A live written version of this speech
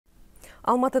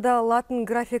Алматыда латын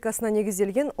графикасына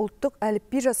негізделген ұлттық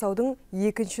әліпби жасаудың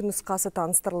екінші нұсқасы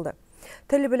таныстырылды.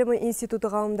 Тіл білімі институты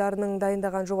ғалымдарының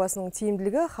дайындаған жобасының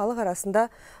тиімділігі халық арасында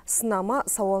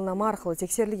сынама-сауалнама арқылы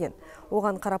тексерілген.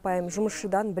 Оған қарапайым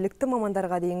жұмысшыдан білікті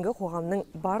мамандарға дейінгі қоғамның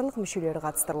барлық мүшелері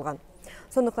қатыстырылған.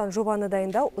 Сондықтан жобаны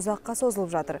дайындау ұзаққа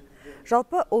созылып жатыр.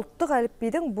 Жалпы ұлттық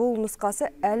әліпбидің бұл нұсқасы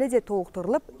әлі де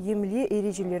толықтырылып,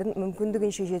 емле-ережелерін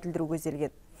мүмкіндігінше жетілдіру көзделген.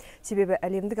 Себебі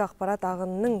әлемдік ақпарат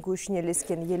ағынының көшіне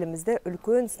ілескен елімізді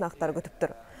үлкен сынақтар күтіп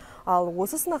тұр. Ал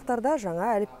осы сынақтарда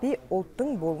жаңа әліпби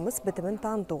ұлттың болмыс-бітімін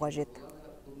таныту қажет.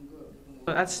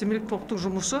 Әдістемелік топтың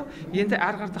жұмысы енді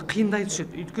әрі қиындай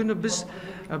түседі. Өйткені біз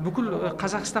бүкіл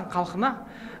Қазақстан халқына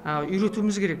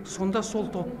үйретуіміз керек. Сонда сол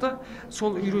топты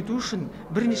сол үйрету үшін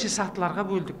бірнеше сатыларға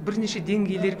бөлдік, бірнеше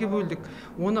деңгейлерге бөлдік.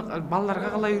 Оны балаларға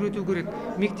қалай үйрету керек,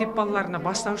 мектеп балаларына,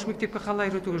 бастауыш мектепке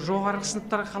қалай үйрету керек, жоғарғы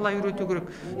сыныптарға қалай үйрету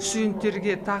керек,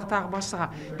 студенттерге, тағы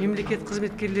басқа мемлекет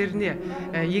қызметкерлеріне,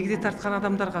 егде тартқан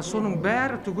адамдарға, соның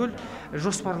бәрі түгел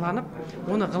жоспарланып,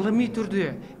 оны ғылыми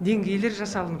түрде деңгейлер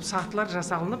жасалынып, сатылар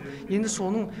жасалынып, енді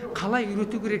соның қалай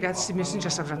үйрету керек әдістемесін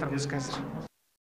жасап жатырмыз қазір.